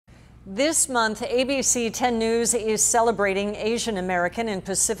This month, ABC 10 News is celebrating Asian American and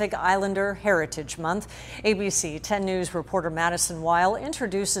Pacific Islander Heritage Month. ABC 10 News reporter Madison Weil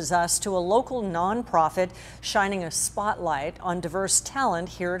introduces us to a local nonprofit shining a spotlight on diverse talent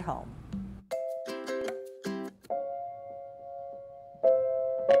here at home.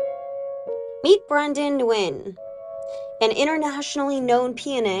 Meet Brendan Nguyen, an internationally known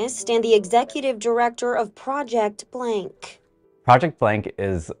pianist and the executive director of Project Blank. Project Blank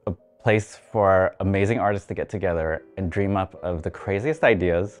is a place for amazing artists to get together and dream up of the craziest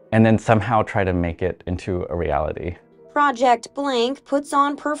ideas and then somehow try to make it into a reality. Project Blank puts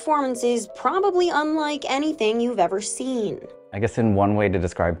on performances probably unlike anything you've ever seen. I guess in one way to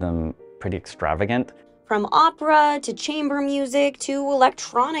describe them, pretty extravagant. From opera to chamber music to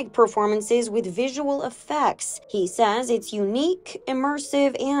electronic performances with visual effects. He says it's unique,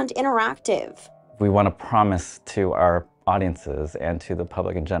 immersive, and interactive. We want to promise to our audiences and to the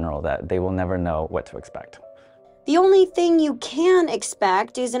public in general that they will never know what to expect. The only thing you can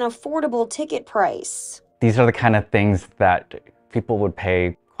expect is an affordable ticket price. These are the kind of things that people would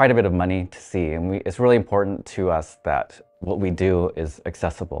pay quite a bit of money to see, and it's really important to us that what we do is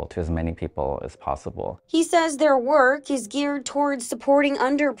accessible to as many people as possible. He says their work is geared towards supporting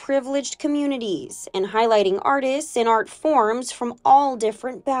underprivileged communities and highlighting artists and art forms from all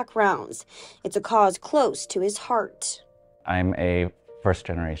different backgrounds. It's a cause close to his heart. I'm a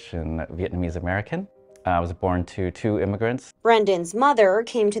first-generation Vietnamese American. I was born to two immigrants. Brendan's mother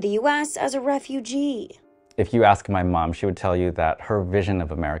came to the U.S. as a refugee. If you ask my mom, she would tell you that her vision of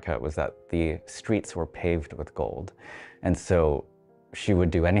America was that the streets were paved with gold. And so she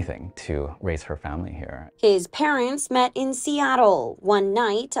would do anything to raise her family here. His parents met in Seattle one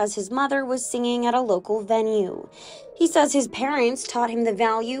night as his mother was singing at a local venue. He says his parents taught him the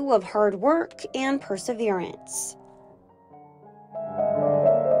value of hard work and perseverance.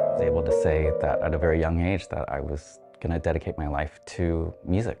 I was able to say that at a very young age that I was going to dedicate my life to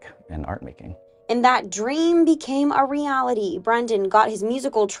music and art making. And that dream became a reality. Brendan got his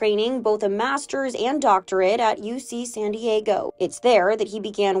musical training, both a master's and doctorate, at UC San Diego. It's there that he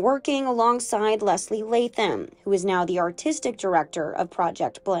began working alongside Leslie Latham, who is now the artistic director of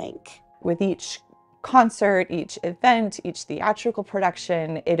Project Blank. With each concert, each event, each theatrical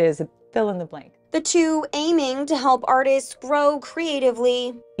production, it is a fill in the blank. The two aiming to help artists grow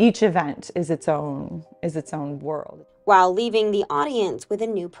creatively. Each event is its own world, while leaving the audience with a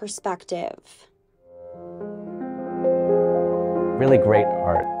new perspective. Really great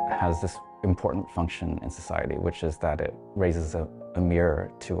art has this important function in society, which is that it raises a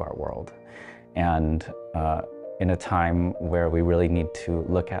mirror to our world. And in a time where we really need to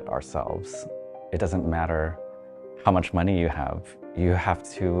look at ourselves, it doesn't matter how much money you have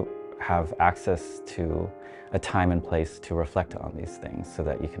to have access to a time and place to reflect on these things so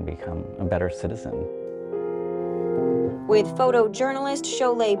that you can become a better citizen. With photojournalist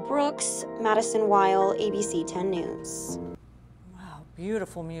Sholay Brooks, Madison Weil, ABC 10 News. Wow,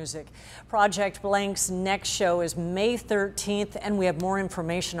 beautiful music. Project Blank's next show is May 13th, and we have more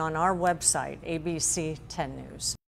information on our website, ABC 10 News.